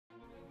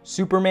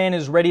Superman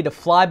is ready to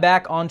fly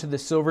back onto the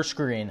silver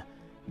screen,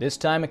 this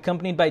time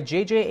accompanied by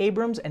J.J.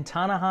 Abrams and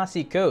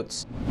Ta-Nehisi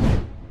Coates.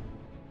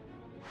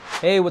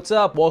 Hey, what's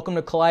up? Welcome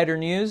to Collider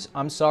News.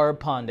 I'm Saurabh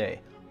Pandey.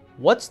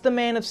 What's the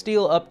Man of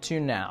Steel up to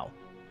now?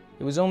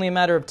 It was only a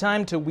matter of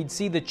time till we'd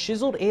see the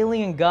chiseled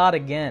alien god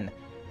again.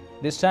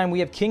 This time we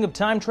have King of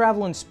Time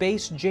Travel and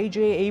Space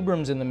J.J.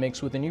 Abrams in the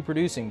mix with a new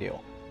producing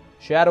deal.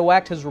 Shadow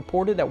Act has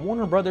reported that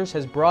Warner Brothers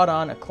has brought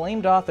on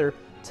acclaimed author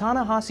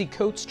Ta-Nehisi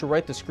Coates to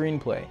write the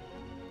screenplay.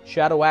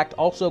 Shadow Act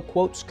also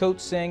quotes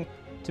Coates saying,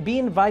 "To be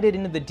invited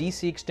into the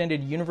DC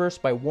Extended Universe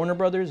by Warner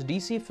Brothers,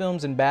 DC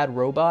Films, and Bad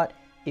Robot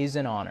is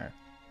an honor."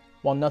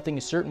 While nothing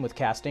is certain with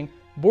casting,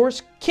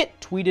 Boris Kitt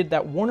tweeted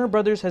that Warner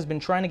Brothers has been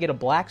trying to get a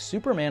black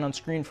Superman on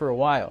screen for a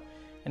while,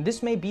 and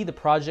this may be the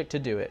project to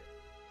do it.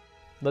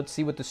 Let's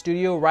see what the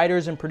studio,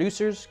 writers, and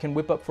producers can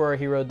whip up for our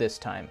hero this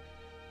time.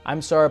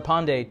 I'm Saurabh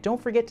Pandey.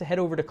 Don't forget to head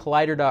over to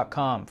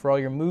Collider.com for all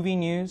your movie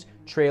news,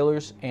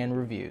 trailers, and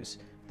reviews.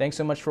 Thanks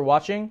so much for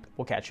watching.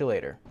 We'll catch you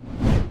later.